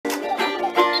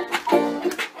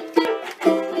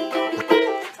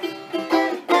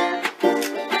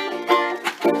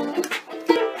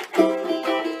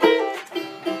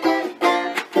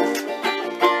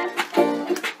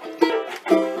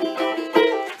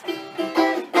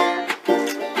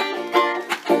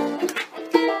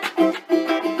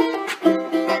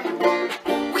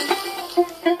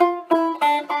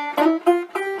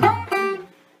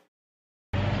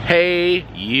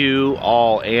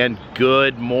y'all, and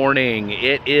good morning.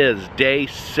 It is day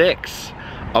 6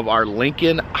 of our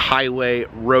Lincoln Highway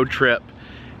road trip,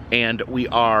 and we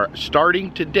are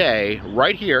starting today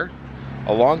right here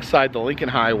alongside the Lincoln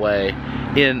Highway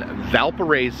in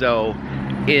Valparaiso,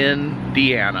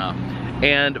 Indiana.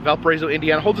 And Valparaiso,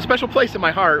 Indiana holds a special place in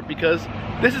my heart because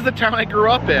this is the town I grew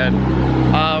up in.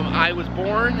 I was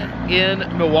born in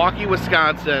Milwaukee,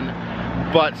 Wisconsin,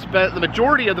 but spent the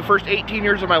majority of the first 18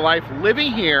 years of my life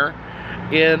living here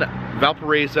in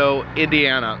Valparaiso,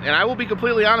 Indiana. And I will be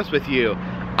completely honest with you,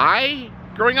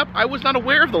 growing up, I was not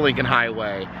aware of the Lincoln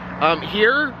Highway.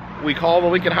 Here, we call the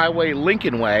Lincoln Highway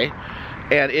Lincoln Way,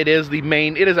 and it is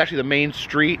actually the main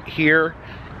street here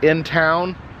in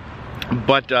town.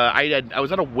 But I was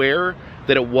not aware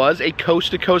that it was a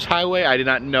coast-to-coast highway. I did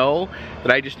not know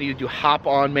that I just needed to hop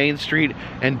on Main Street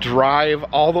and drive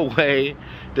all the way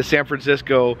to San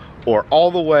Francisco or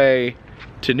all the way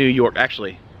to New York.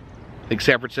 Actually, I think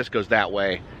San Francisco's that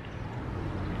way.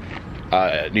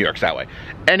 New York's that way.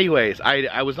 Anyways,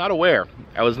 I was not aware.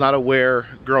 I was not aware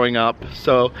growing up.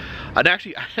 So, I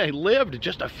lived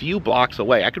just a few blocks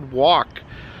away. I could walk.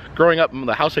 Growing up in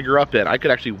the house I grew up in, I could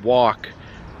actually walk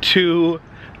to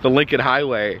the Lincoln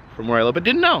Highway from where I live, but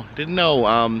didn't know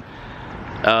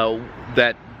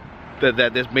that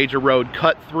this major road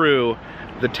cut through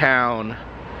the town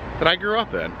that I grew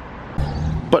up in.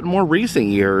 But in more recent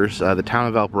years, the town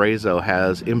of Valparaiso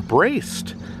has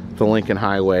embraced the Lincoln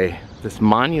Highway. This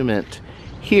monument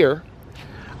here,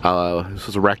 this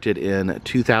was erected in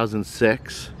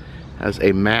 2006 as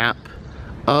a map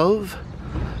of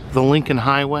the Lincoln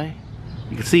Highway.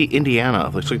 You can see Indiana.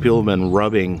 It looks like people have been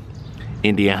rubbing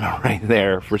Indiana right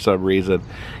there for some reason.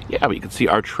 Yeah, but you can see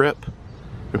our trip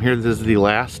from here. This is the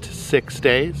last 6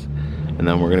 days, and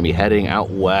then we're gonna be heading out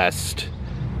west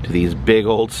to these big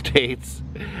old states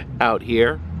out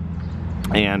here.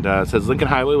 And it says Lincoln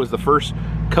Highway was the first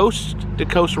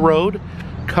coast-to-coast road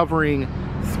covering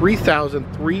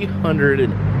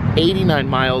 3,389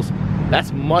 miles.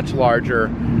 That's much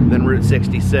larger than Route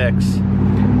 66.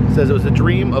 It says it was a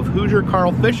dream of Hoosier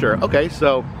Carl Fisher. Okay,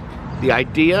 so the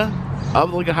idea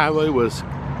of the Lincoln Highway was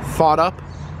thought up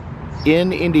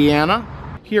in Indiana.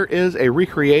 Here is a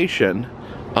recreation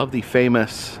of the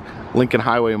famous Lincoln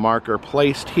Highway marker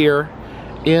placed here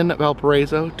in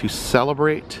Valparaiso to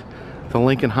celebrate the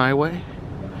Lincoln Highway.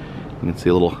 You can see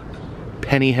a little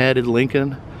penny-headed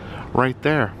Lincoln right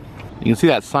there. You can see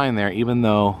that sign there. Even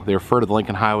though they refer to the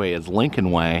Lincoln Highway as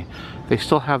Lincoln Way, they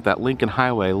still have that Lincoln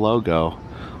Highway logo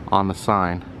on the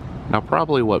sign. Now,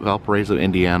 probably what Valparaiso,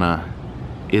 Indiana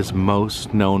is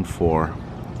most known for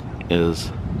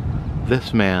is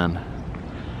this man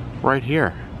right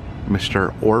here,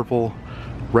 Mr. Orville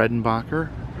Redenbacher,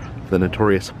 the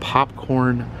notorious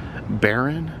popcorn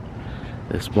baron.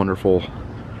 This wonderful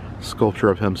sculpture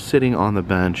of him sitting on the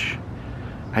bench.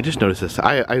 I just noticed this.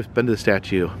 I've been to the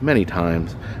statue many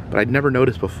times, but I'd never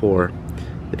noticed before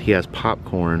that he has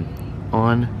popcorn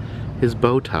on his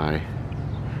bow tie.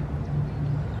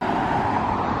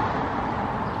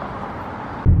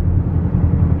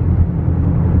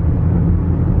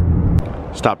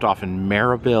 Stopped off in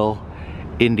Maryville,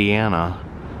 Indiana,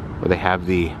 where they have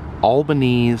the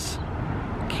Oddities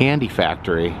candy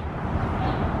factory.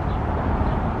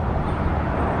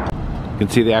 You can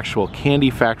see the actual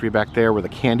candy factory back there where the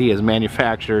candy is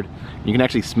manufactured. You can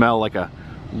actually smell like a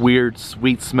weird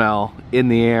sweet smell in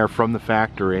the air from the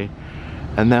factory.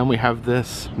 And then we have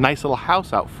this nice little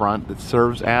house out front that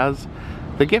serves as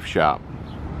the gift shop.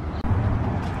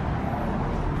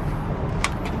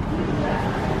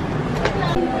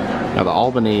 Now, the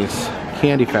Oddities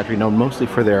candy factory, known mostly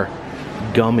for their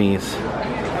gummies.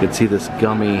 You can see this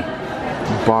gummy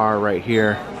bar right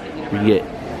here. You get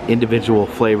individual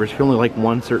flavors. If you only like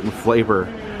one certain flavor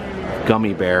of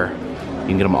gummy bear, you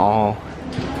can get them all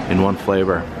in one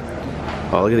flavor.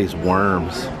 Oh, look at these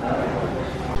worms.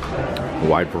 A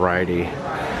wide variety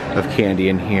of candy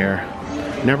in here.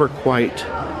 Never quite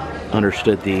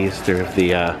understood these. There's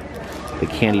the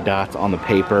candy dots on the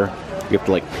paper. You have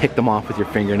to like pick them off with your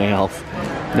fingernails.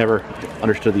 Never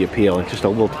understood the appeal. It's just a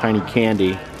little tiny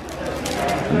candy.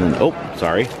 And then, oh,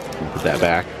 sorry, put that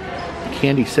back.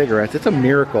 Candy cigarettes, it's a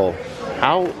miracle.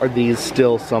 How are these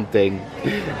still something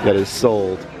that is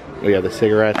sold? We have the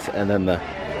cigarettes and then the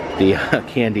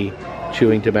candy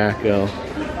chewing tobacco.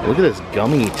 Look at this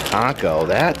gummy taco.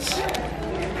 That's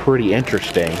pretty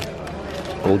interesting.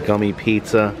 A little gummy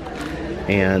pizza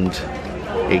and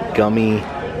a gummy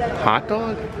hot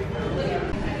dog.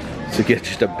 So get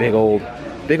just a big old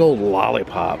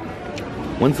lollipop.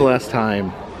 When's the last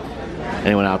time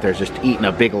anyone out there is just eating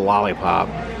a big lollipop?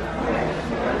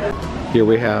 Here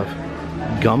we have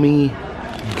gummy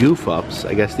goof ups.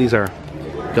 I guess these are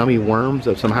gummy worms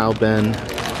that have somehow been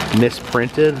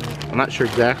misprinted. I'm not sure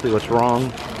exactly what's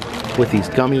wrong with these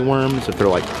gummy worms, if they're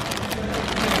like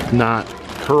not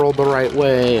curled the right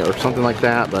way or something like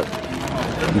that, but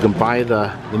you can buy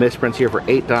the misprints here for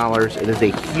 $8. It is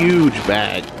a huge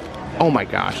bag. Oh my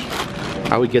gosh,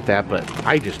 I would get that, but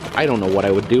I don't know what I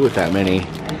would do with that many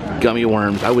gummy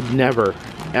worms. I would never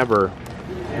ever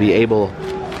be able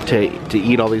to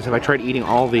eat all these. If I tried eating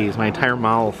all these, my entire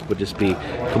mouth would just be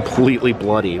completely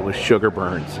bloody with sugar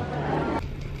burns.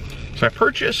 So I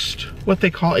purchased what they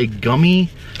call a gummy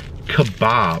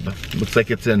kebab. Looks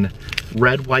like it's in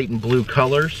red, white, and blue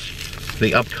colors.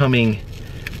 The upcoming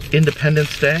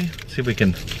Independence Day. Let's see if we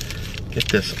can get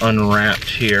this unwrapped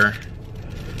here.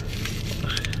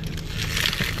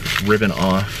 This ribbon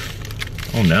off.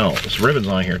 Oh no, this ribbon's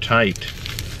on here tight.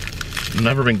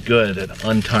 Never been good at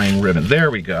untying ribbons.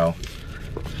 There we go.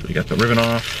 So we got the ribbon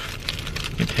off.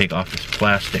 You can take off this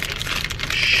plastic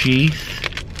sheath.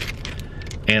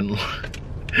 And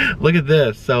look at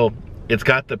this. So it's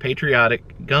got the patriotic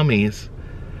gummies,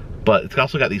 but it's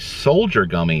also got these soldier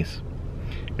gummies.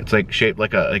 It's like shaped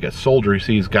like a soldier. You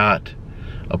see he's got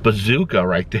a bazooka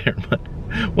right there. But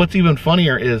what's even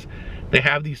funnier is they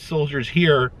have these soldiers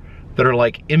here that are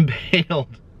like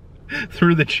impaled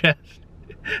through the chest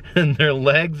and their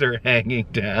legs are hanging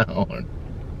down.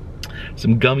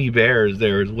 Some gummy bears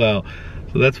there as well.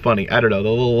 So that's funny. I don't know, the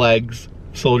little legs,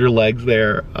 soldier legs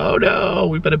there. Oh no,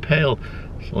 we've been impaled.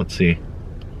 So let's see.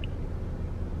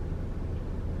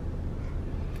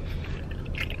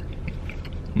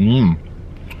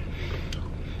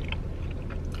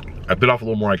 I bit off a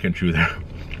little more I can chew there.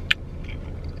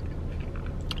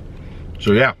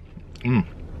 So yeah,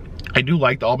 I do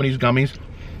like the Albanese gummies.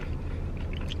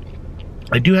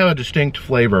 I do have a distinct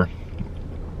flavor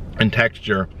and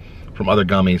texture from other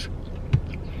gummies.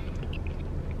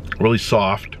 Really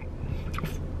soft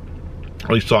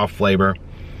flavor.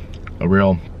 A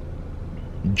real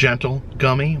gentle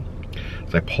gummy.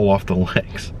 As I pull off the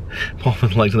legs. Pull off the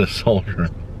legs of the soldier.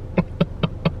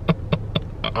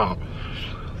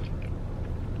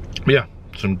 Yeah,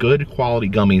 some good quality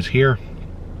gummies here.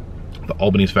 The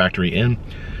Albanese factory in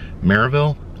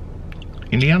Maryville,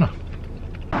 Indiana.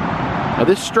 Now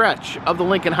this stretch of the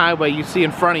Lincoln Highway you see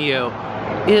in front of you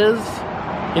is,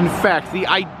 in fact, the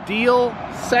ideal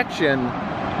section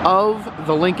of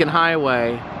the Lincoln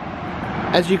Highway.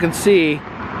 As you can see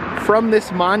from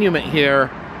this monument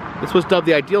here, this was dubbed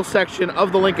the ideal section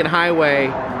of the Lincoln Highway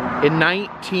in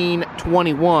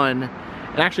 1921.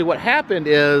 And actually what happened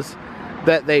is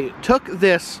that they took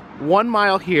this 1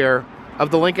 mile here of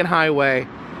the Lincoln Highway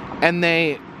and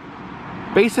they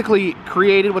basically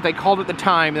created what they called at the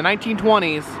time, the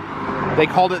 1920s, they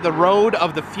called it the Road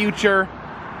of the Future.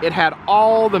 It had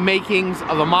all the makings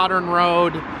of a modern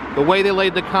road, the way they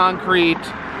laid the concrete,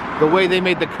 the way they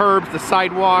made the curbs, the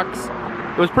sidewalks.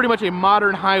 It was pretty much a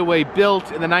modern highway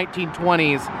built in the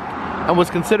 1920s and was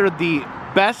considered the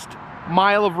best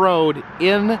mile of road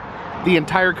in the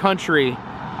entire country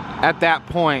at that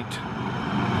point.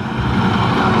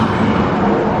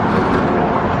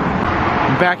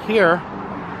 Back here,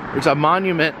 there's a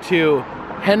monument to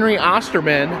Henry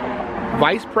Osterman,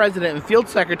 Vice President and Field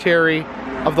Secretary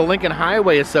of the Lincoln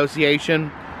Highway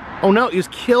Association. Oh no, he was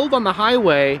killed on the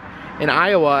highway in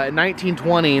Iowa in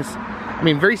 1920s. I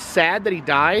mean, very sad that he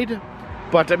died,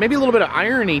 but maybe a little bit of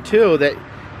irony too, that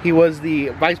he was the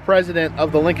Vice President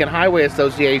of the Lincoln Highway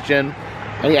Association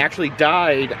and he actually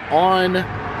died on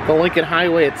the Lincoln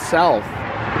Highway itself.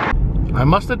 I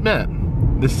must admit,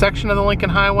 this section of the Lincoln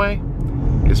Highway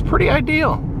is pretty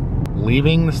ideal.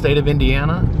 Leaving the state of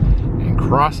Indiana and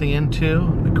crossing into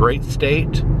the great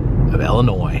state of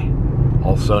Illinois,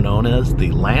 also known as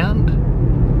the land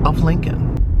of Lincoln.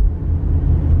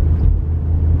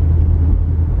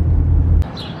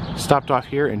 Stopped off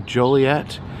here in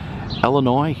Joliet,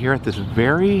 Illinois, here at this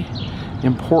very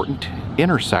important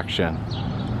intersection.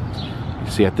 You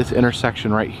see, at this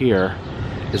intersection right here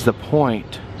is the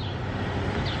point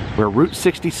where Route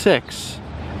 66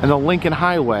 and the Lincoln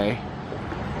Highway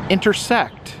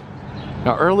intersect.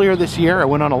 Now earlier this year I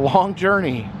went on a long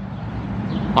journey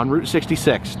on Route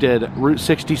 66. Did Route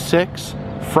 66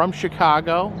 from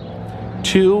Chicago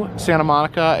to Santa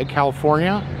Monica in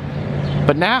California.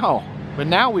 But now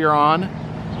we are on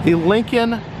the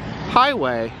Lincoln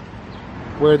Highway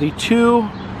where the two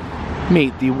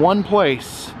meet, the one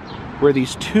place where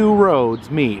these two roads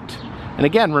meet. And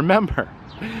again, remember,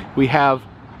 we have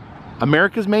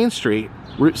America's Main Street,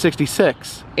 Route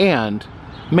 66, and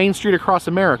Main Street across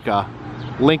America,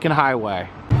 Lincoln Highway.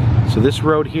 So this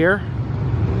road here,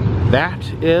 that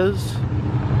is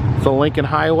the Lincoln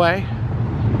Highway.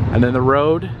 And then the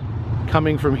road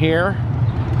coming from here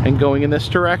and going in this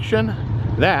direction,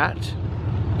 that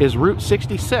is Route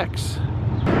 66.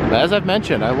 As I've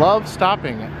mentioned, I love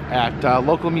stopping at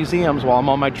local museums while I'm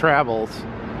on my travels.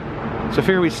 So I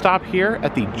figure we stop here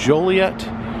at the Joliet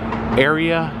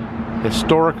Area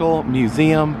Historical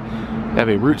Museum. They have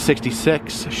a Route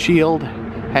 66 shield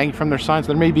hanging from their signs.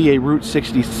 There may be a Route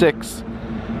 66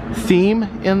 theme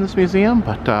in this museum,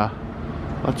 but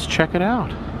let's check it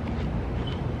out.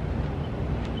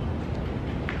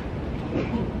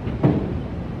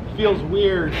 Feels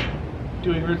weird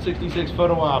doing Route 66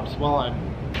 photo ops while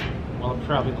I'm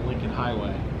traveling the Lincoln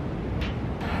Highway.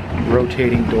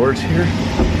 Rotating doors here.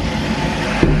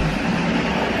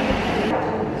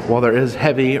 While there is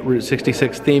heavy Route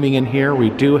 66 theming in here, we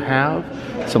do have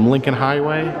some Lincoln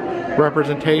Highway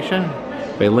representation.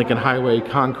 A Lincoln Highway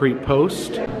concrete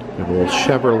post. We have a little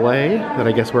Chevrolet that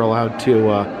I guess we're allowed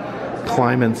to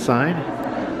climb inside.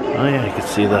 Oh yeah, you can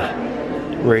see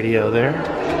the radio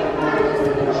there.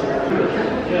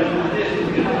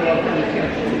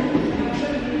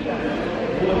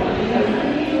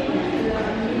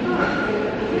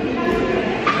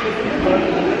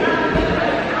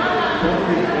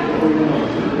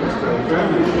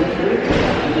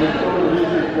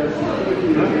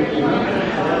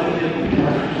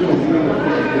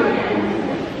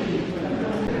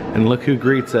 And look who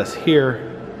greets us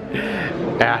here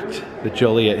at the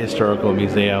Joliet Historical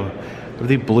Museum.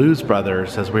 The Blues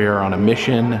Brothers, as we are on a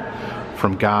mission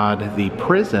from God. The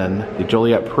prison, the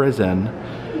Joliet prison,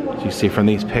 as you see from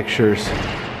these pictures,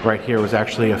 right here was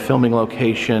actually a filming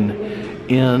location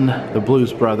in the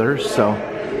Blues Brothers. So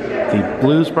the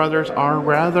Blues Brothers are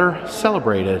rather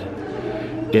celebrated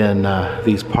in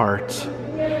these parts.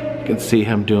 You can see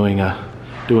him doing their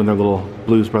little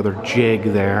Blues Brother jig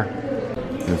there.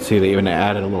 You can see they even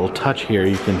added a little touch here.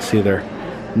 You can see their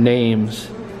names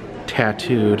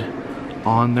tattooed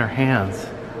on their hands.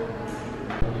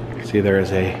 You can see there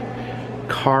is a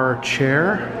car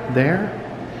chair there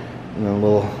and a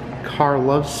little car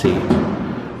love seat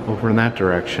over in that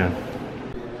direction.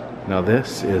 Now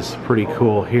this is pretty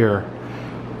cool here.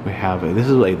 We have, this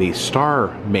is like the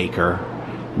star maker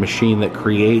machine that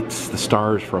creates the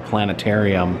stars for a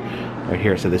planetarium. Right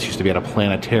here, so this used to be at a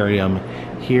planetarium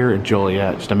here in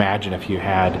Joliet. Just imagine if you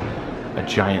had a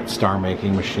giant star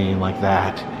making machine like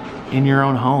that in your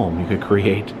own home. You could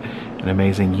create an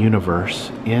amazing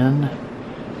universe in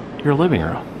your living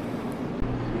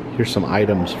room. Here's some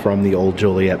items from the old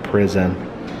Joliet prison.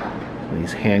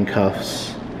 These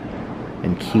handcuffs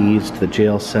and keys to the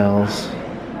jail cells,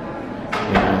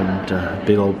 and a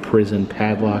big old prison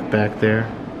padlock back there.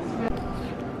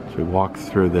 So we walk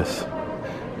through this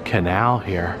canal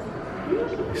here.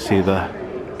 You see the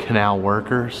canal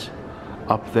workers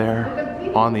up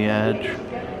there on the edge.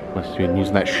 Must have been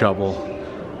using that shovel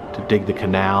to dig the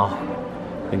canal.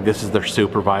 I think this is their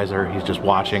supervisor. He's just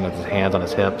watching with his hands on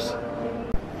his hips.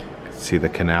 You can see the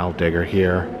canal digger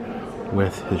here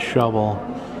with his shovel,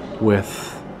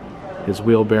 with his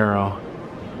wheelbarrow,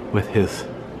 with his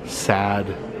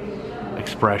sad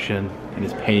expression and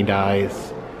his pained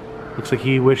eyes. Looks like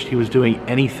he wished he was doing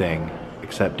anything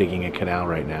except digging a canal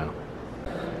right now.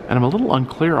 And I'm a little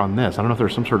unclear on this. I don't know if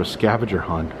there's some sort of scavenger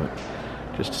hunt, but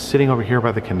just sitting over here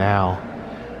by the canal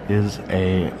is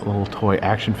a little toy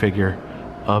action figure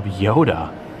of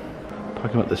Yoda.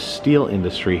 Talking about the steel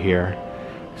industry here.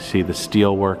 See the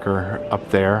steel worker up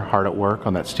there, hard at work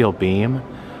on that steel beam.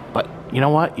 But you know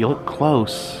what? You look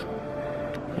close,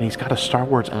 and he's got a Star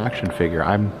Wars action figure.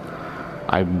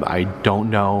 I don't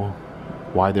know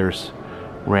why there's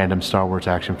random Star Wars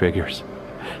action figures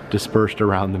dispersed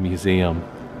around the museum.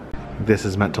 This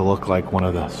is meant to look like one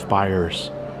of the spires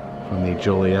from the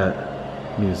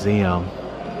Joliet Museum.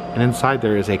 And inside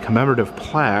there is a commemorative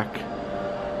plaque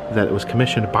that was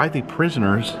commissioned by the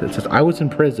prisoners. It says, "I was in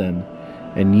prison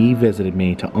and ye visited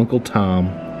me, to Uncle Tom."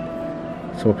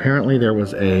 So apparently there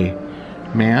was a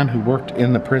man who worked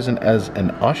in the prison as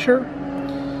an usher.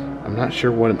 I'm not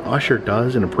sure what an usher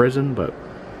does in a prison, but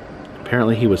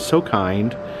apparently he was so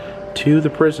kind to the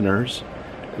prisoners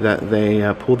that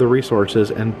they pooled their resources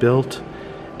and built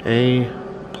a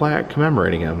plaque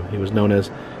commemorating him. He was known as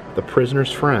the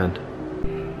prisoner's friend.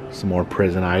 Some more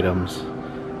prison items.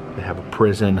 They have a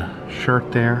prison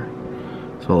shirt there,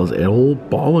 as well as an old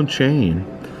ball and chain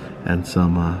and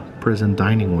some prison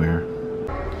dining wear.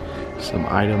 Some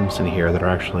items in here that are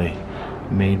actually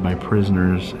made by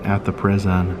prisoners at the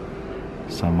prison.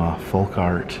 Some folk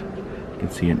art. You can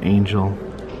see an angel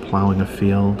plowing a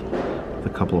field with a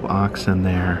couple of oxen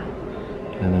there.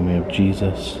 And then we have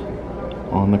Jesus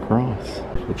on the cross.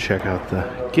 We'll check out the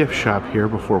gift shop here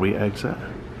before we exit.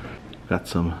 Got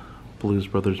some Blues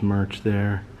Brothers merch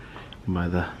there. By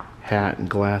the hat and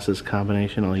glasses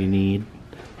combination, all you need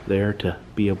there to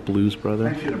be a Blues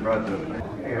Brother.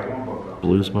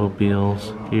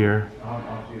 Bluesmobiles here.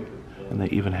 And they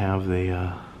even have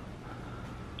the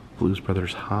Blues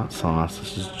Brothers hot sauce.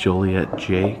 This is Joliet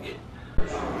Jake.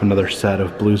 Another set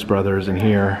of Blues Brothers in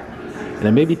here. And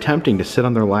it may be tempting to sit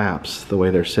on their laps the way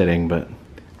they're sitting, but it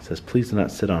says, please do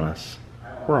not sit on us.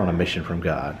 We're on a mission from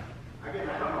God.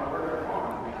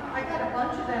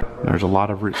 There's a lot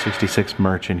of Route 66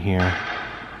 merch in here.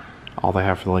 All they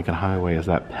have for the Lincoln Highway is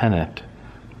that pennant,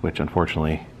 which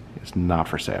unfortunately is not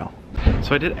for sale.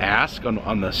 So I did ask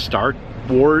on the Star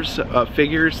Wars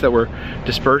figures that were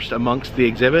dispersed amongst the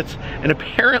exhibits, and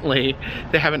apparently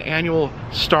they have an annual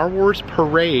Star Wars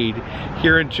parade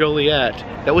here in Joliet.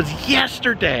 That was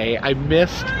yesterday. I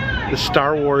missed the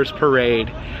Star Wars parade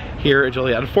here at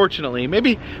Joliet. Unfortunately,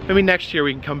 maybe next year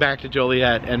we can come back to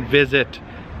Joliet and visit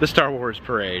the Star Wars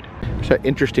parade. There's an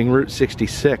interesting Route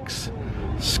 66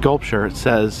 sculpture. It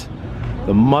says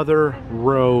the Mother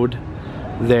Road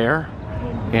there,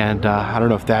 and I don't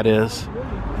know if that is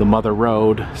the Mother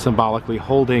Road symbolically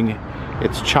holding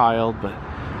its child, but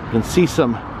you can see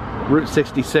some Route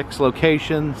 66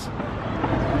 locations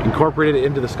incorporated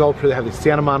into the sculpture. They have the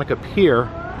Santa Monica Pier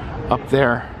up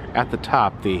there at the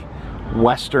top, the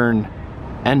western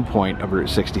endpoint of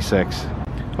Route 66.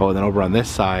 Oh, and then over on this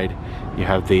side you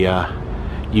have the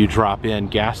You Drop In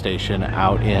gas station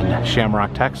out in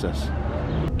Shamrock, Texas.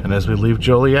 And as we leave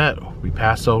Joliet, we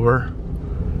pass over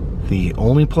the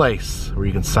only place where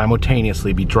you can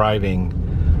simultaneously be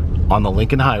driving on the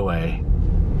Lincoln Highway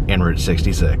and Route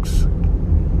 66.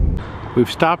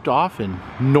 We've stopped off in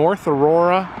North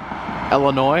Aurora,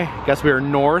 Illinois. I guess we are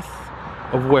north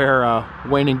of where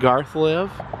Wayne and Garth live.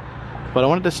 But I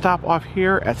wanted to stop off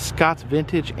here at Scott's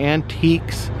Vintage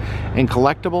Antiques and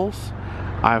Collectibles.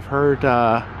 I've heard they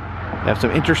have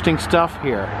some interesting stuff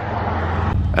here,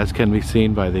 as can be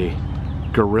seen by the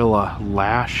gorilla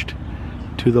lashed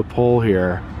to the pole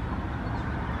here.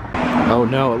 Oh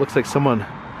no, it looks like someone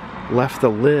left the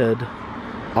lid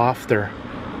off their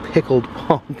pickled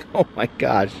punk. Oh my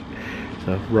gosh.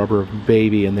 There's a rubber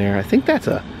baby in there. I think that's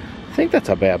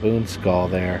a baboon skull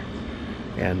there.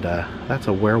 And that's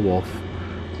a werewolf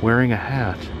wearing a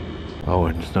hat. Oh,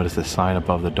 and just notice the sign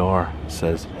above the door. It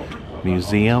says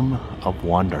Museum of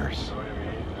Wonders.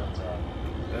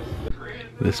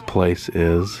 This place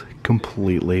is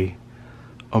completely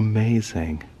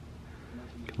amazing.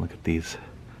 You can look at these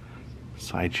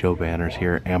sideshow banners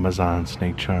here. Amazon,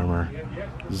 Snake Charmer,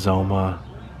 Zoma,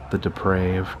 the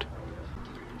Depraved.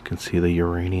 You can see the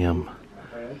uranium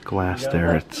glass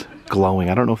there. It's glowing.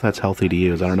 I don't know if that's healthy to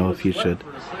use. I don't know if you should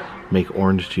make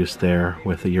orange juice there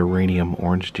with a uranium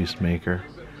orange juice maker.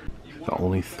 The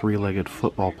only three-legged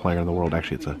football player in the world.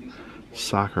 Actually, it's a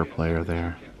soccer player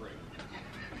there.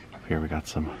 Here we got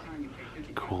some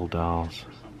cool dolls.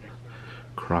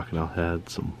 Crocodile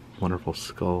heads, some wonderful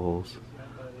skulls.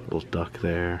 Little duck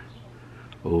there.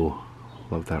 Oh,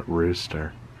 love that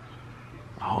rooster.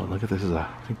 Oh, and look at this. I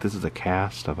think this is a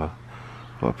cast of a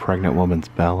pregnant woman's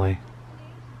belly.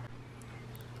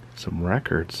 Some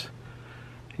records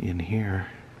in here.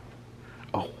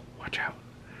 Oh, watch out.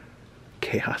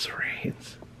 Chaos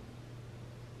Reigns.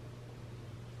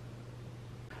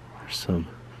 There's some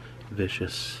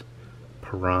vicious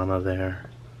piranha there.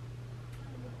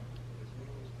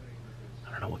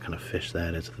 I don't know what kind of fish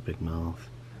that is with a big mouth.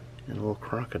 And a little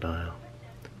crocodile.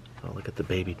 Oh, look at the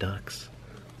baby ducks.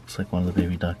 Looks like one of the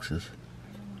baby ducks is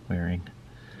wearing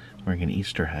an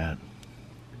Easter hat.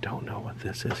 Don't know what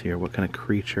this is here. What kind of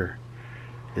creature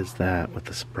is that with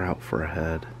the sprout for a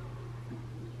head?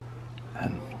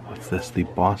 And what's this? The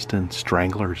Boston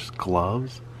Strangler's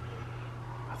gloves?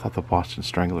 I thought the Boston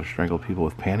Strangler strangled people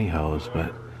with pantyhose,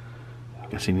 but I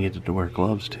guess he needed to wear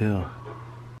gloves too. Oh,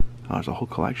 there's a whole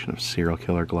collection of serial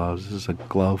killer gloves. This is a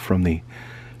glove from the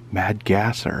Mad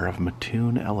Gasser of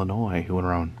Mattoon, Illinois, who went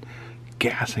around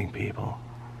gassing people.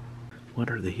 What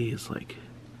are these? Like,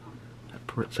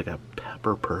 it's like a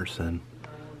pepper person.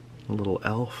 A little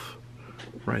elf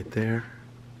right there.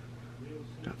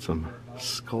 Got some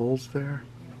skulls there.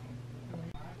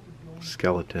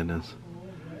 Skeleton is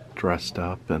dressed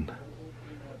up and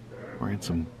wearing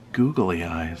some googly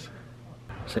eyes.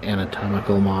 It's an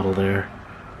anatomical model there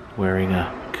wearing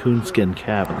a coonskin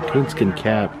cap. And the coonskin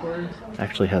cap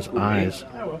actually has eyes.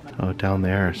 Oh, down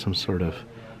there, some sort of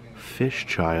fish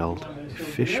child,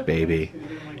 fish baby,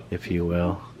 if you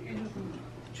will.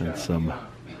 And some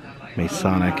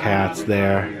Masonic hats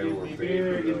there.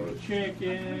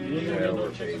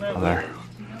 Other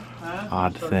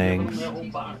odd things.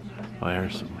 Oh,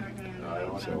 there's some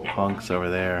Some punks over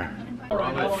there.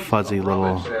 Fuzzy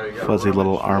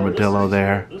little armadillo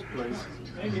there.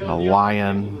 A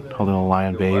lion holding a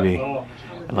lion baby.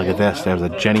 And look at this, there's a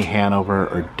Jenny Hanover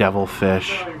or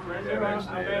devilfish.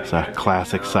 It's a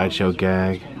classic sideshow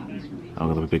gag. Oh,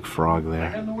 look at the big frog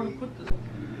there.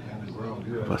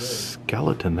 A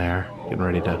skeleton there, getting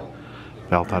ready to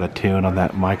belt out a tune on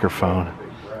that microphone.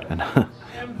 And a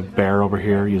bear over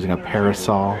here using a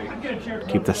parasol to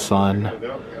keep the sun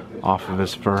off of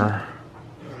his fur.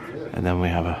 And then we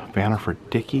have a banner for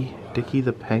Dickie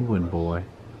the penguin boy.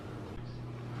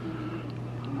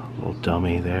 Little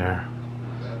dummy there.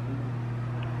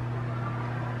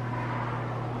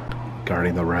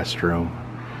 Guarding the restroom.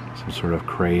 Some sort of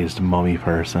crazed mummy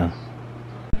person.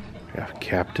 We have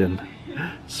Captain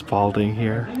Spaulding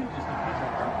here.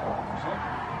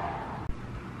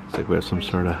 Looks like we have some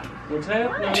sort of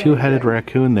two-headed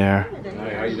raccoon there.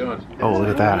 Hi, how you doing? Oh, look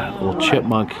at that. little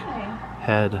chipmunk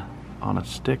head on a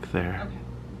stick there.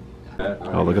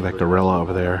 Oh, look at that gorilla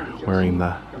over there wearing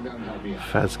the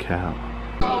fez cap.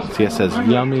 See, it says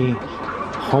yummy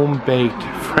home-baked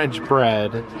French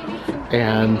bread.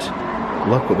 And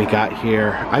look what we got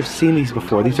here. I've seen these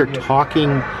before. These are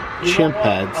talking chimp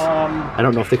heads. I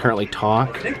don't know if they currently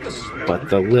talk, but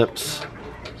the lips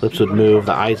would move,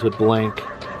 the eyes would blink.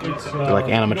 They're like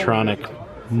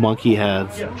animatronic monkey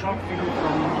heads.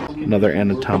 Another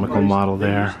anatomical model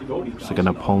there. It's like a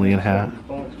Napoleon hat.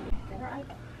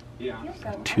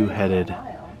 Two-headed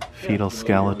fetal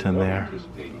skeleton there.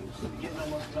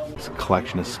 There's a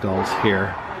collection of skulls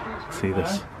here. See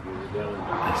this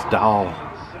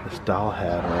doll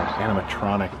head, or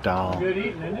animatronic doll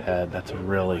head. That's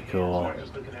really cool.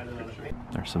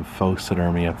 There's some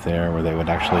fauxidermy up there where they would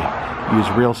actually use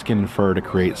real skin and fur to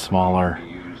create smaller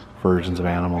versions of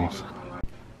animals.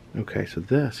 Okay, so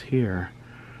this here,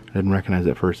 I didn't recognize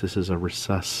at first. This is a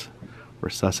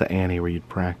Resusci Annie where you'd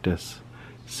practice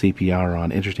CPR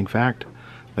on. Interesting fact,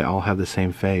 they all have the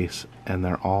same face, and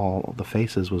the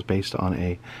faces was based on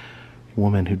a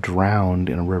woman who drowned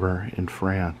in a river in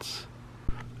France.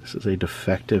 This is a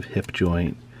defective hip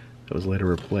joint that was later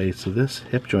replaced. So this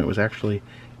hip joint was actually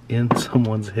in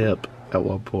someone's hip at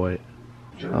one point.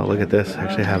 Oh, look at this. I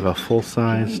actually have a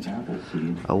full-sized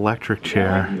electric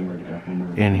chair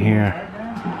in here.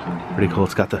 Pretty cool.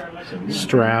 It's got the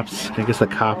straps. I guess the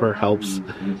copper helps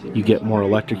you get more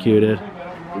electrocuted.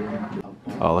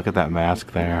 Oh, look at that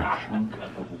mask there.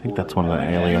 I think that's one of the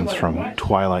aliens from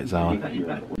Twilight Zone.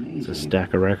 It's a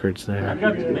stack of records there.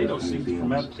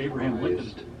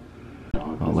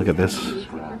 Oh, look at this.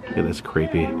 Look at this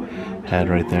creepy head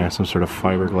right there. Some sort of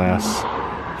fiberglass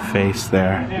face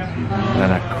there. And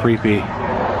then a creepy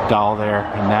doll there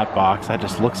in that box. That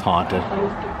just looks haunted.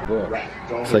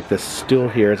 Looks like this stool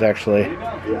here is actually,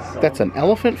 that's an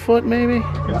elephant foot maybe?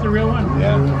 That's the real one?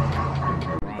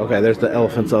 Yeah. Okay, there's the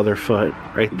elephant's other foot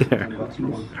right there.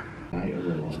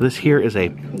 So this here is a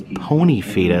pony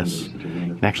fetus. You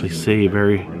can actually see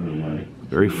very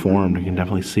formed. You can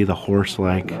definitely see the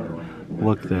horse-like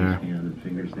look there.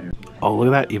 Oh, look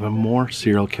at that, even more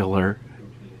serial killer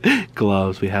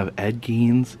gloves. We have Ed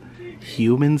Gein's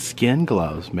human skin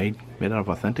gloves made out of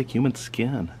authentic human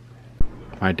skin.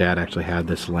 My dad actually had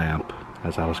this lamp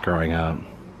as I was growing up.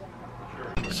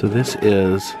 So this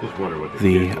is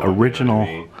the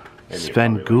original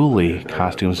Svengoolie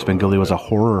costume. Svengoolie was a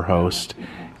horror host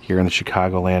here in the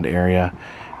Chicagoland area.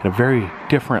 Had a very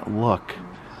different look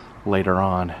later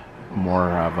on, more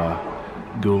of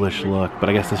a ghoulish look, but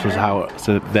I guess this was how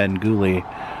Svengoolie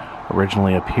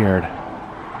originally appeared.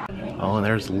 Oh, and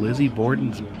there's Lizzie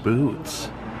Borden's boots.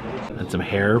 And some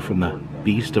hair from the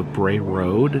Beast of Bray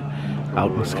Road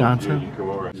out in Wisconsin.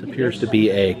 This appears to be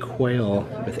a quail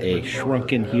with a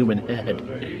shrunken human head.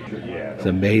 It's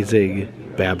amazing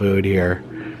baboon here.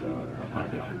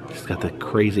 He's got the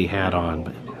crazy hat on,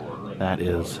 but that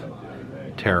is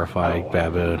terrifying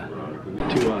baboon.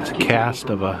 It's a cast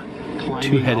of a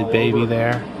two-headed baby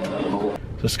there.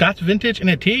 So Scott's Vintage and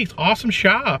Antiques, awesome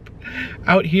shop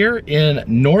out here in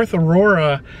North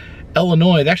Aurora,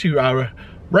 Illinois. They actually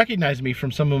recognized me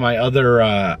from some of my other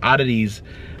Oddities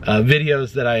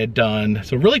videos that I had done.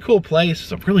 So really cool place,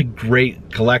 it's a really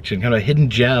great collection, kind of a hidden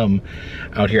gem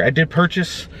out here. I did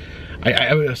purchase,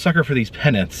 I was a sucker for these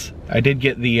pennants. I did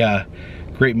get the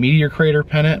Great Meteor Crater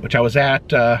pennant, which I was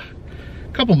at a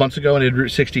couple months ago and did Route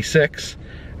 66.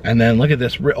 And then look at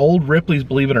this old Ripley's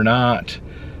Believe It or Not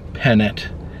pennant.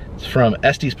 It's from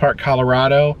Estes Park,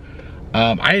 Colorado.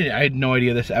 I had no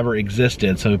idea this ever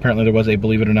existed, so apparently there was a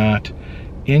Believe It or Not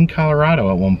in Colorado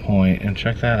at one point, and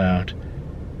check that out.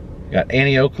 Got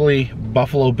Annie Oakley,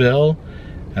 Buffalo Bill,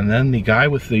 and then the guy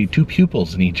with the two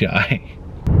pupils in each eye.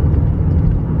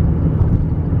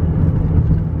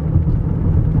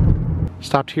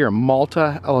 Stopped here in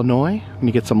Malta, Illinois. I'm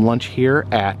gonna get some lunch here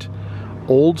at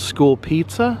Old School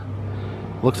Pizza.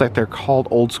 Looks like they're called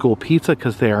Old School Pizza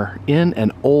because they're in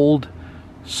an old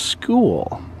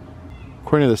school.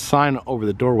 According to the sign over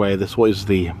the doorway, this was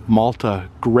the Malta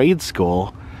Grade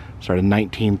School, started in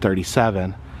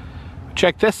 1937.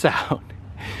 Check this out.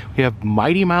 We have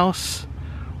Mighty Mouse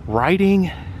riding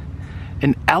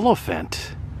an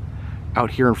elephant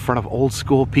out here in front of Old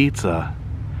School Pizza.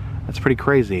 That's pretty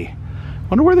crazy.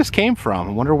 Wonder where this came from.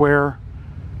 I wonder where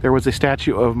there was a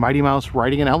statue of Mighty Mouse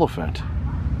riding an elephant.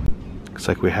 Looks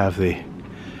like we have the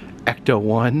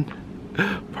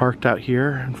Ecto-1 parked out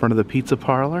here in front of the pizza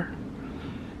parlor.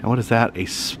 And what is that? A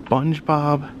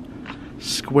SpongeBob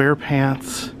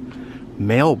SquarePants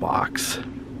mailbox.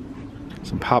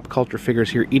 Some pop culture figures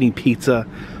here eating pizza.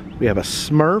 We have a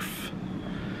Smurf.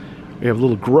 We have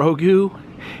little Grogu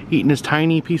eating his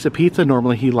tiny piece of pizza.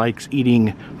 Normally he likes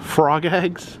eating frog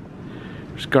eggs.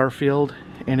 There's Garfield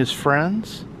and his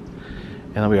friends.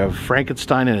 And then we have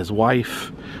Frankenstein and his wife.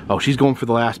 Oh, she's going for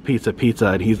the last pizza,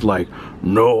 and he's like,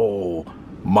 no,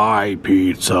 my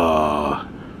pizza.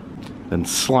 Then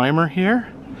Slimer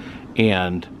here.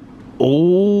 And,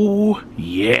 oh,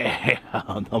 yeah,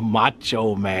 the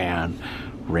Macho Man,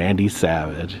 Randy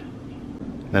Savage.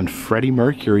 Then Freddie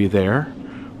Mercury there,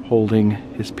 holding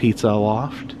his pizza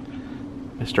aloft.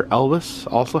 Mr.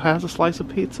 Elvis also has a slice of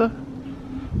pizza.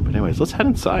 But anyways, let's head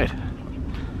inside.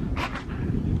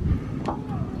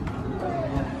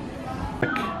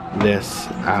 Check this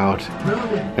out.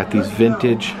 Got these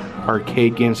vintage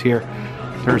arcade games here.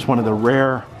 There's one of the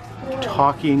rare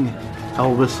talking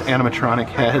Elvis animatronic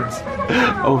heads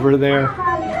over there.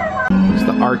 There's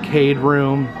the arcade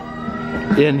room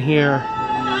in here.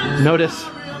 Notice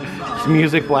this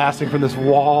music blasting from this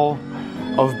wall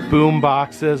of boom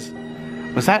boxes.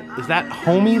 Is that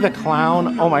Homie the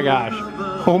Clown? Oh my gosh,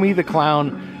 Homie the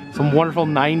Clown. Some wonderful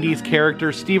 90s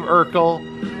characters. Steve Urkel,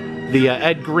 the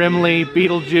Ed Grimley,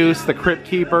 Beetlejuice, the Crypt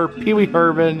Keeper, Pee Wee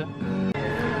Herman. I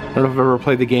don't know if I've ever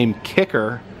played the game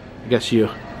Kicker. I guess you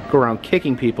go around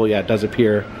kicking people. Yeah, it does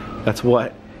appear that's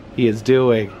what he is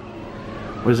doing.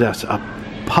 What is this? A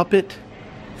puppet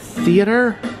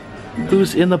theater?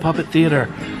 Who's in the puppet theater?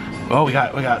 Oh, we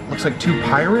got looks like two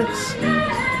pirates.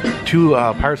 Two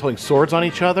pirates holding swords on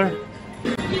each other.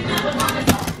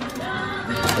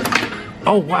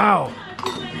 Oh wow,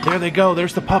 there they go,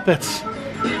 there's the puppets.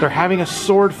 They're having a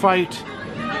sword fight.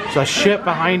 There's a ship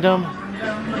behind them.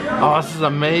 Oh, this is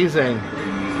amazing.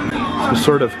 Some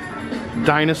sort of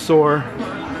dinosaur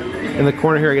in the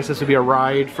corner here. I guess this would be a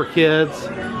ride for kids.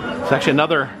 It's actually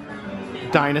another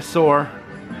dinosaur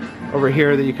over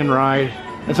here that you can ride.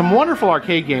 And some wonderful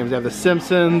arcade games. They have The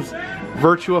Simpsons,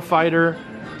 Virtua Fighter,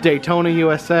 Daytona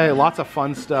USA, lots of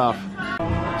fun stuff.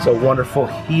 It's a wonderful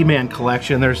He-Man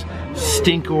collection. There's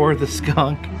Stinkor the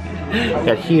skunk.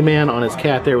 Got He-Man on his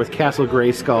cat there with Castle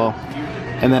Grayskull.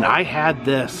 And then I had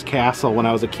this castle when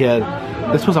I was a kid.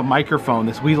 This was a microphone.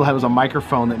 This weasel head was a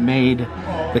microphone that made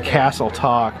the castle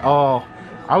talk. Oh,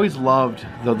 I always loved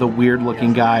the weird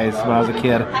looking guys when I was a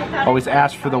kid. I always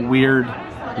asked for the weird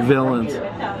villains.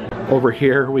 Over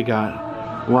here we got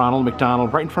Ronald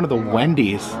McDonald right in front of the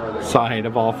Wendy's side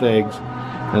of all things.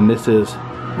 And this is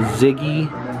Ziggy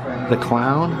the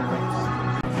Clown.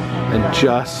 And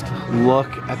just look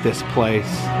at this place.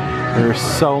 There's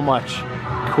so much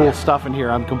cool stuff in here.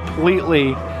 I'm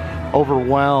completely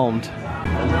overwhelmed.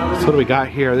 So what do we got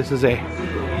here? This is a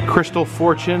crystal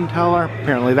fortune teller.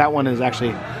 Apparently that one is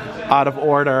actually out of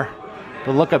order.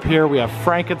 But look up here, we have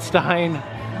Frankenstein,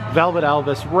 Velvet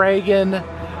Elvis, Reagan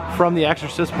from The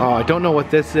Exorcist. Oh, I don't know what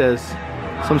this is.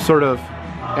 Some sort of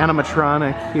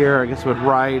animatronic here. I guess it would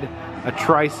ride a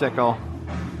tricycle.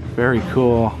 Very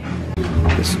cool.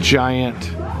 This giant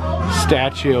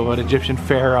statue of an Egyptian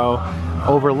pharaoh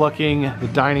overlooking the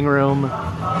dining room.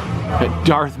 At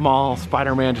Darth Maul,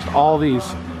 Spider-Man, just all these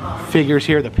figures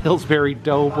here. The Pillsbury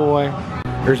Doughboy.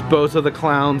 There's Bozo the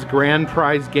Clown's grand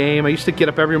prize game. I used to get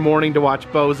up every morning to watch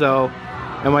Bozo,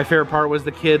 and my favorite part was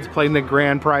the kids playing the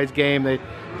grand prize game.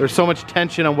 There's so much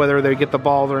tension on whether they get the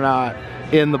balls or not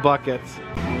in the buckets.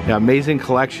 Yeah, amazing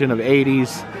collection of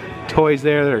 80s toys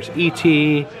there. There's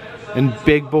E.T. and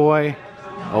Big Boy.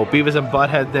 Oh, Beavis and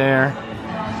Butthead there.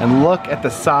 And look at the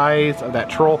size of that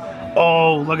troll.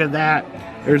 Oh, look at that.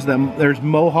 There's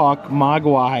Mohawk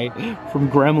Mogwai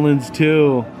from Gremlins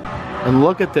 2. And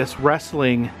look at this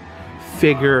wrestling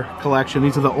figure collection.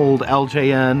 These are the old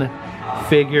LJN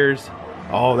figures.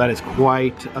 Oh, that is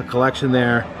quite a collection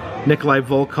there. Nikolai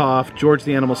Volkov, George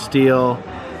the Animal Steel,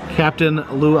 Captain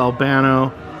Lou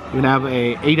Albano. You can have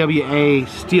a AWA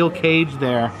steel cage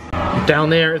there. Down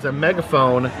there is a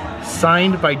megaphone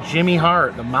signed by Jimmy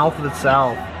Hart, the mouth of the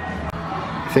South.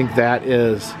 I think that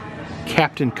is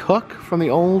Captain Cook from the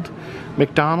old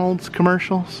McDonald's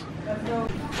commercials.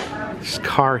 This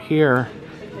car here,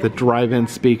 the drive-in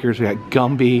speakers, we got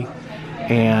Gumby,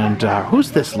 and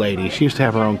who's this lady? She used to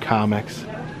have her own comics.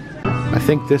 I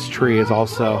think this tree is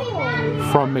also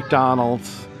from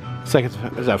McDonald's. It's like,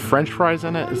 is that French fries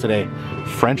in it? Is it a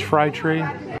French fry tree?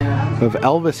 We have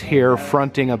Elvis here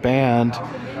fronting a band.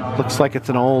 Looks like it's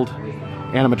an old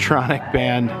animatronic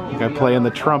band. The guy playing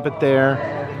the trumpet there.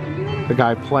 The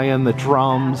guy playing the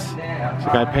drums. The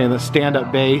guy playing the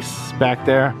stand-up bass back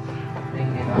there.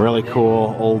 Really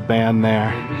cool old band there.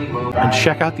 And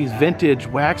check out these vintage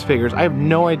wax figures. I have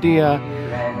no idea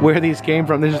where these came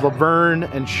from. This is Laverne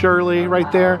and Shirley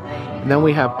right there. And then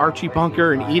we have Archie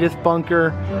Bunker and Edith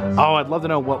Bunker. Oh, I'd love to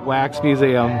know what wax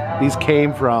museum these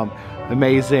came from.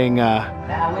 Amazing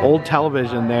old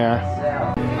television there.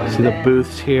 See the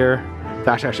booths here.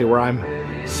 That's actually where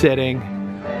I'm sitting.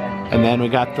 And then we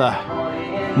got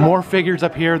the more figures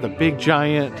up here. The big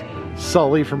giant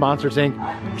Sully from Monsters Inc.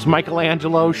 There's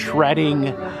Michelangelo shredding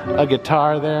a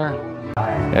guitar there.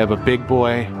 I have a big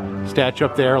boy statue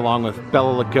up there along with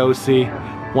Bela Lugosi,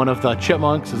 one of the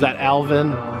chipmunks. Is that Alvin?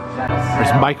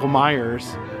 There's Michael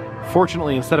Myers.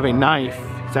 Fortunately, instead of a knife,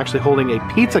 he's actually holding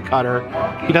a pizza cutter.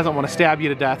 He doesn't want to stab you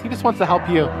to death. He just wants to help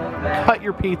you cut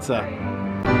your pizza.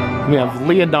 We have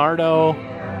Leonardo,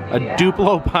 a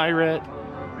Duplo pirate,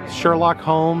 Sherlock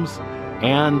Holmes,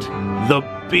 and the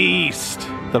Beast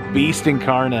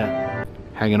incarnate.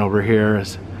 Hanging over here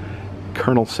is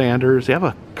Colonel Sanders. They have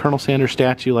a Colonel Sanders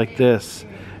statue like this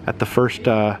at the first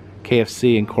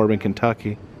KFC in Corbin,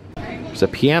 Kentucky. There's a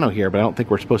piano here, but I don't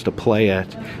think we're supposed to play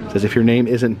it. It says, if your name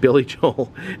isn't Billy Joel,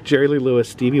 Jerry Lee Lewis,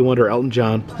 Stevie Wonder, Elton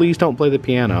John, please don't play the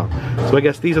piano. So I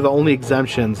guess these are the only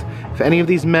exemptions. If any of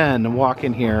these men walk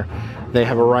in here, they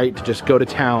have a right to just go to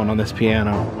town on this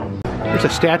piano. There's a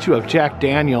statue of Jack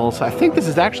Daniels. I think this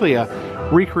is actually a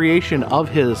recreation of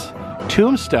his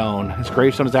tombstone. His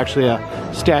gravestone is actually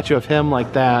a statue of him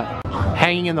like that.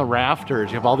 Hanging in the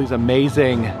rafters, you have all these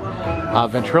amazing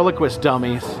ventriloquist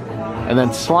dummies. And then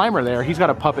Slimer there, he's got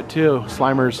a puppet too.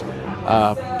 Slimer's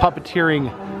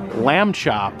puppeteering lamb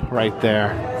chop right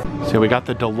there. So we got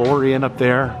the DeLorean up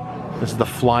there. This is the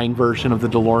flying version of the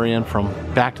DeLorean from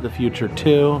Back to the Future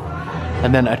 2.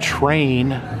 And then a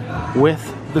train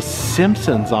with the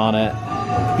Simpsons on it.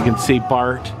 You can see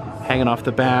Bart hanging off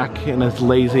the back in his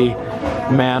lazy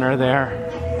manner there.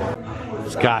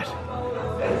 He's got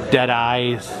dead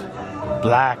eyes,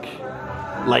 black,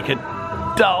 like a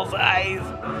doll's eyes.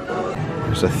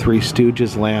 There's a Three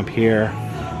Stooges lamp here,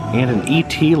 and an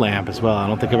E.T. lamp as well. I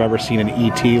don't think I've ever seen an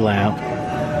E.T. lamp.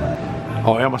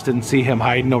 Oh, I almost didn't see him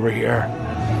hiding over here.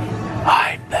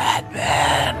 I'm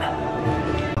Batman.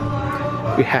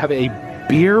 We have a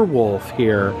beer wolf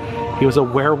here. He was a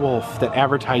werewolf that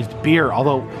advertised beer,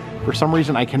 although for some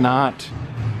reason I cannot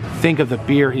think of the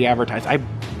beer he advertised. I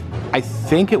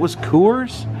think it was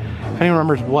Coors. If anyone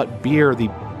remembers what beer the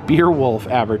beer wolf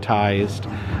advertised,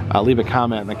 leave a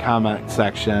comment in the comment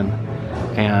section.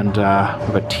 And we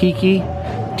have a tiki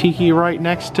right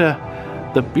next to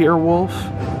the beer wolf.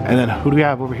 And then who do we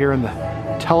have over here in the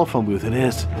telephone booth? It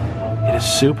is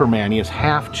Superman. He is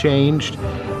half changed.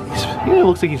 It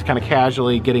looks like he's kind of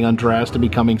casually getting undressed and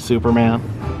becoming Superman.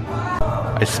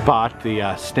 I spot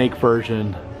the snake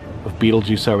version of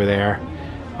Beetlejuice over there.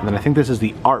 And then I think this is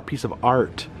the piece of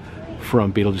art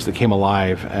from Beetlejuice that came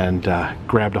alive and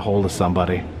grabbed a hold of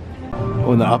somebody.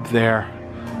 Oh, and then up there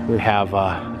we have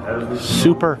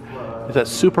is that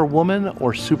Superwoman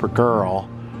or Supergirl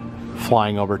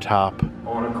flying over top.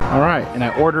 All right, and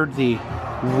I ordered the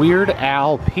Weird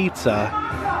Al pizza.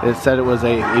 It said it was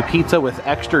a pizza with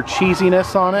extra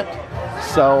cheesiness on it.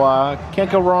 So can't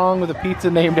go wrong with a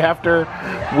pizza named after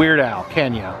Weird Al,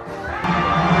 can you?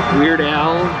 Weird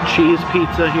Al cheese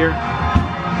pizza here.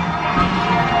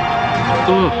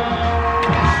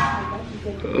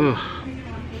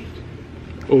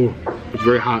 Oh, it's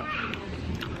very hot.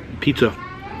 Pizza.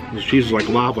 This cheese is like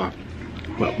lava.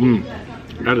 But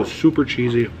that is super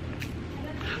cheesy.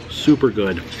 Super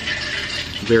good.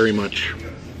 Very much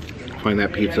find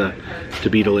that pizza to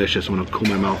be delicious. I'm gonna cool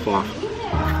my mouth off.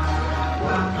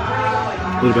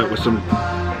 A little bit with some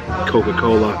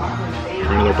Coca-Cola.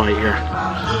 Try another bite here.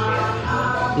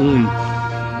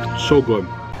 So good.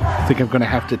 I think I'm gonna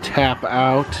have to tap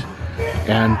out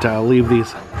and leave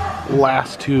these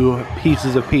last two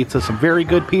pieces of pizza. Some very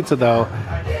good pizza though.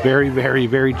 Very, very,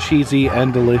 very cheesy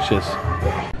and delicious.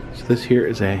 So this here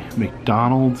is a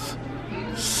McDonald's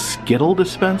Skittle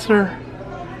dispenser.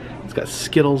 It's got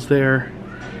Skittles there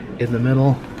in the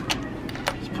middle.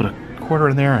 quarter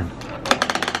in there. And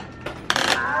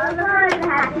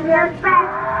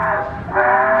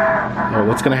oh,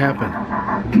 what's gonna happen?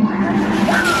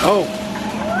 Oh,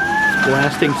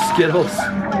 blasting Skittles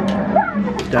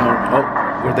down. Oh,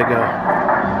 where'd they go?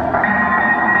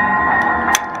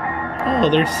 Oh,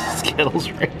 there's Skittles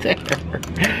right there.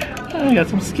 Oh, I got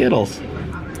some Skittles.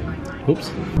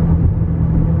 Oops.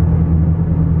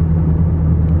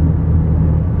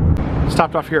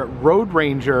 Stopped off here at Road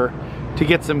Ranger to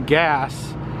get some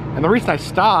gas. And the reason I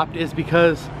stopped is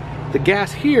because the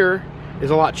gas here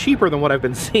is a lot cheaper than what I've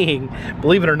been seeing.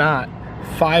 Believe it or not,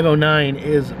 $5.09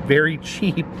 is very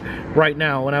cheap right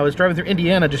now. When I was driving through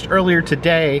Indiana just earlier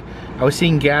today, I was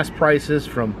seeing gas prices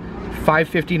from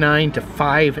 $5.59 to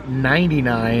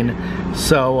 $5.99.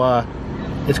 So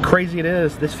as crazy it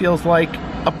is, this feels like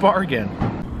a bargain.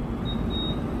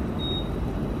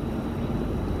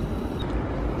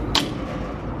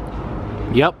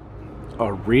 Yep,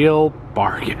 a real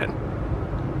bargain.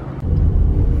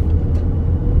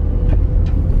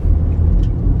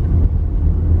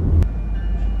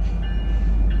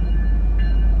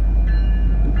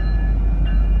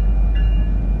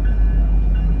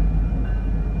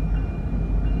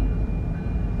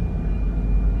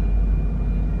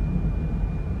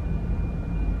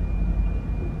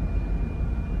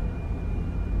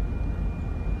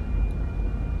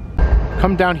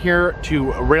 Come down here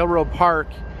to Railroad Park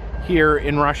here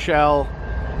in Rochelle,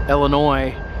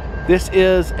 Illinois. This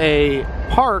is a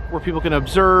park where people can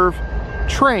observe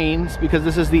trains because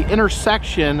this is the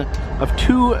intersection of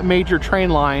two major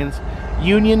train lines,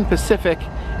 Union Pacific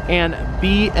and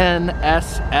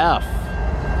BNSF.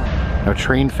 Now,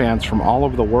 train fans from all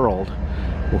over the world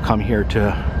will come here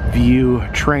to view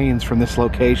trains from this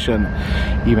location.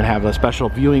 You even have a special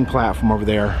viewing platform over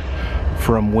there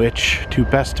from which to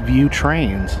best view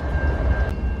trains.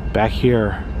 Back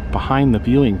here behind the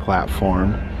viewing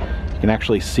platform, you can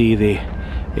actually see the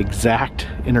exact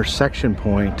intersection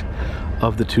point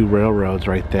of the two railroads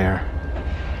right there.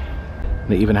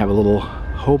 They even have a little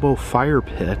hobo fire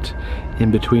pit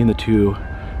in between the two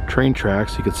train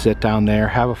tracks. You could sit down there,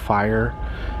 have a fire,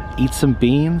 eat some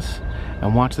beans,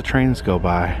 and watch the trains go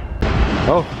by.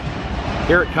 Oh,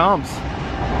 here it comes.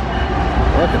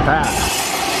 Look at that.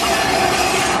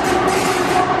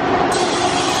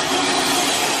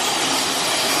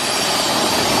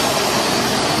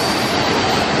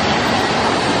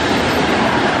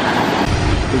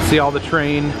 You can see all the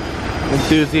train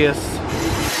enthusiasts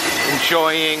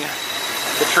enjoying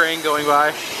the train going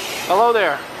by. Hello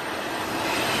there.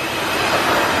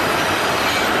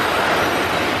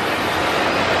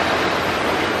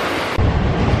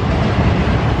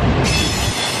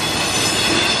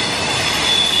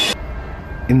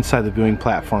 Inside the viewing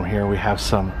platform here, we have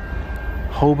some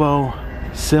hobo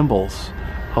symbols.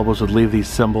 Hobos would leave these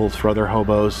symbols for other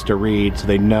hobos to read so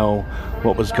they know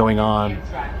what was going on.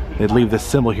 They'd leave this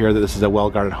symbol here that this is a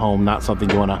well-guarded home, not something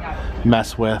you want to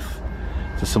mess with.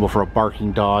 It's a symbol for a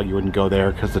barking dog. You wouldn't go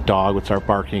there because the dog would start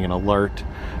barking and alert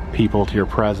people to your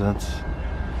presence.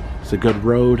 It's a good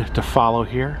road to follow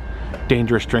here.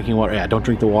 Dangerous drinking water. Yeah, don't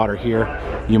drink the water here.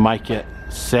 You might get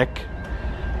sick.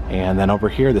 And then over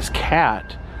here, this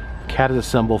cat. Cat is a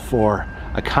symbol for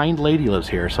a kind lady lives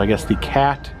here. So I guess the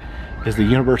cat is the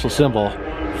universal symbol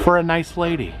for a nice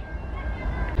lady.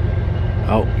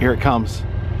 Oh, here it comes.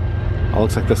 Oh,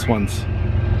 looks like this one's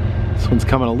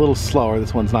coming a little slower.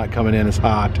 This one's not coming in as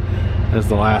hot as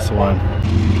the last one.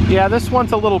 Yeah, this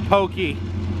one's a little pokey.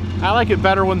 I like it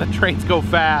better when the trains go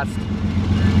fast.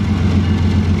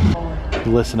 If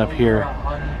you listen up here,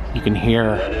 you can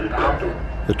hear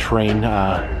the train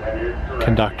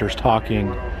conductors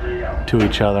talking to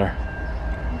each other.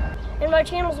 In my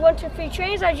channel's 1, 2, 3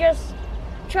 Trains, I just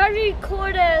try to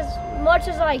record as much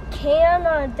as I can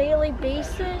on a daily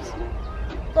basis.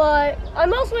 But I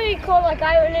mostly record like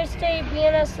Eyewitness State,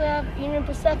 BNSF, Union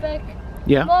Pacific.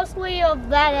 Yeah. Mostly of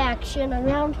that action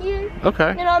around here.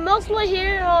 Okay. And I'm mostly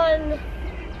here on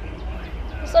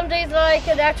some days that I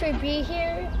could actually be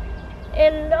here.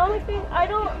 And the only thing I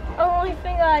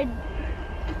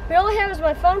really have is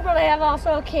my phone, but I have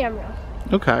also a camera.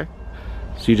 Okay.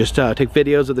 So you just take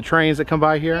videos of the trains that come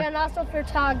by here? Yeah, and also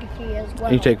photography as well.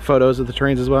 And you take photos of the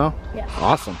trains as well? Yes.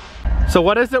 Awesome. So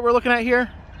what is it we're looking at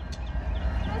here?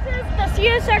 This is the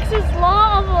CSX's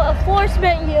Law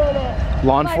Enforcement Unit.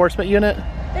 Law Enforcement Unit?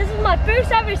 This is my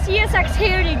first ever CSX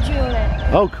Heritage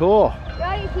Unit. Oh, cool.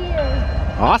 Right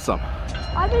here. Awesome.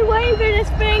 I've been waiting for this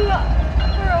thing for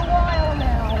a while now.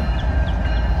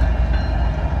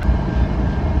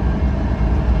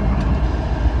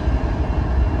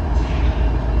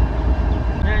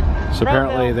 So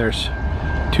apparently there's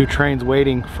Two trains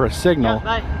waiting for a signal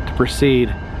to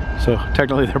proceed. So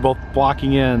technically they're both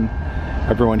blocking in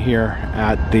everyone here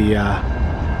at the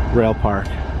rail park.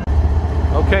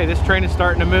 Okay, this train is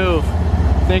starting to move.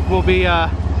 I think we'll be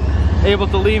able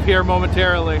to leave here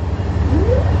momentarily.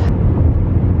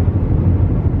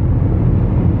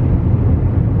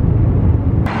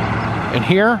 And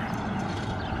here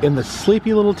in the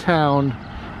sleepy little town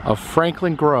of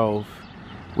Franklin Grove,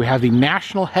 we have the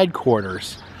national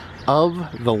headquarters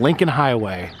of the Lincoln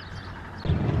Highway.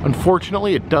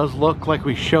 Unfortunately, it does look like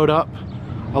we showed up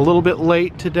a little bit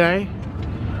late today.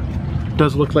 It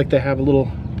does look like they have a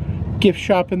little gift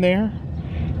shop in there.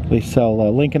 They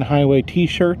sell Lincoln Highway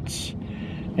t-shirts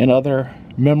and other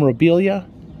memorabilia.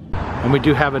 And we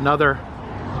do have another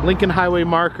Lincoln Highway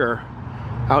marker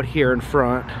out here in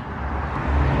front.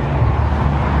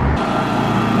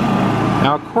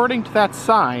 Now, according to that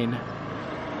sign,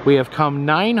 we have come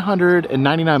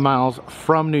 999 miles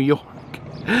from New York,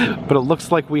 but it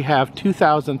looks like we have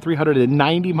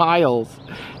 2,390 miles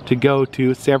to go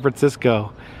to San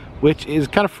Francisco, which is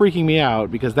kind of freaking me out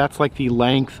because that's like the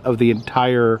length of the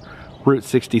entire Route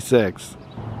 66.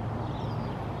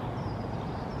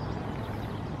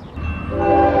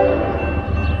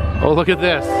 Oh, look at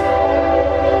this.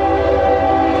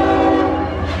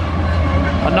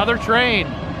 Another train.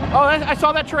 Oh, I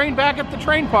saw that train back at the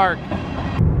train park.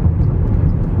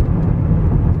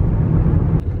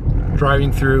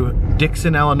 Driving through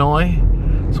Dixon, Illinois.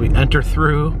 So we enter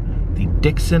through the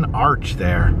Dixon Arch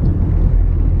there.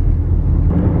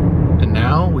 And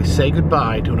now we say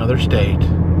goodbye to another state.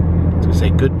 So we say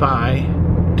goodbye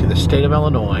to the state of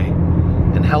Illinois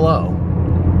and hello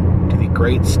to the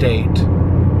great state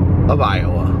of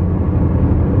Iowa.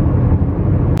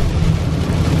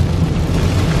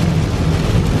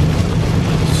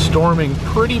 Storming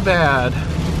pretty bad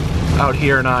out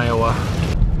here in Iowa.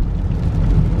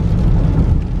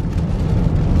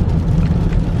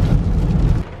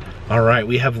 All right,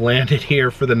 we have landed here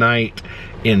for the night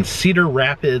in Cedar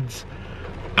Rapids,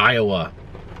 Iowa.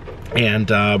 And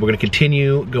we're gonna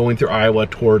continue going through Iowa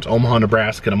towards Omaha,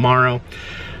 Nebraska tomorrow.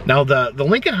 Now the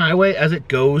Lincoln Highway, as it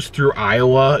goes through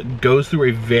Iowa, goes through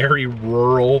a very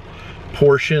rural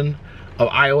portion of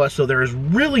Iowa. So there is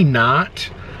really not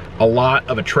a lot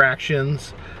of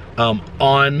attractions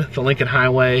on the Lincoln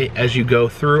Highway as you go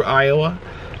through Iowa.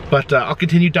 But I'll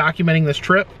continue documenting this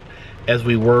trip as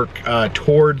we work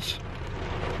towards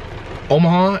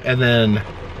Omaha and then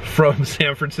from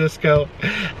San Francisco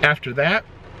after that.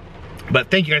 But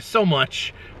thank you guys so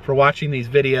much for watching these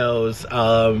videos.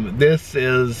 This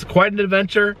is quite an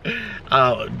adventure.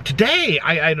 Today,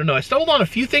 I don't know, I stumbled on a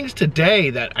few things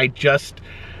today that I just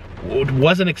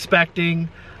wasn't expecting.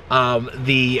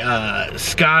 The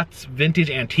Scott's Vintage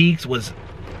Antiques was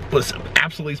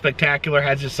absolutely spectacular,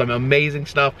 had just some amazing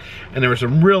stuff, and there were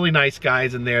some really nice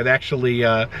guys in there. They actually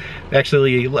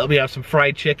let me have some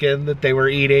fried chicken that they were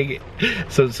eating,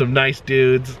 so some nice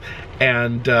dudes.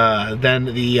 And then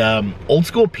the old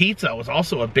school pizza was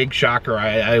also a big shocker.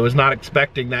 I was not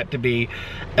expecting that to be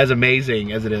as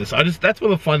amazing as it is. So that's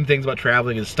one of the fun things about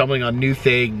traveling, is stumbling on new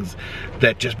things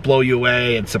that just blow you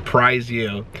away and surprise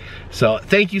you. So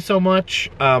thank you so much.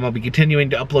 I'll be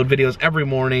continuing to upload videos every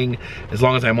morning as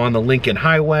long as I'm on the Lincoln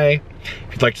Highway.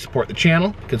 If you'd like to support the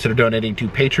channel, consider donating to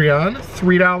Patreon.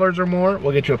 $3 or more,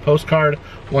 we'll get you a postcard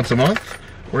once a month.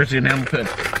 Where's the enamel pin?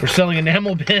 We're selling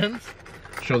enamel pins.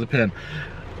 Show the pin.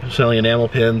 We're selling enamel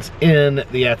pins in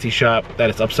the Etsy shop.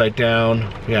 That is upside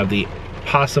down. We have the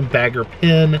possum bagger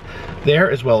pin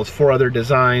there, as well as 4 other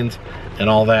designs, and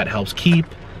all that helps keep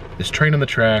this train on the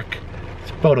track,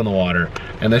 this boat on the water,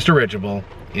 and this dirigible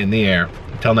in the air.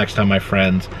 Until next time, my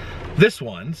friends, this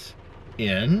one's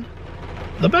in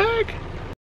the bag.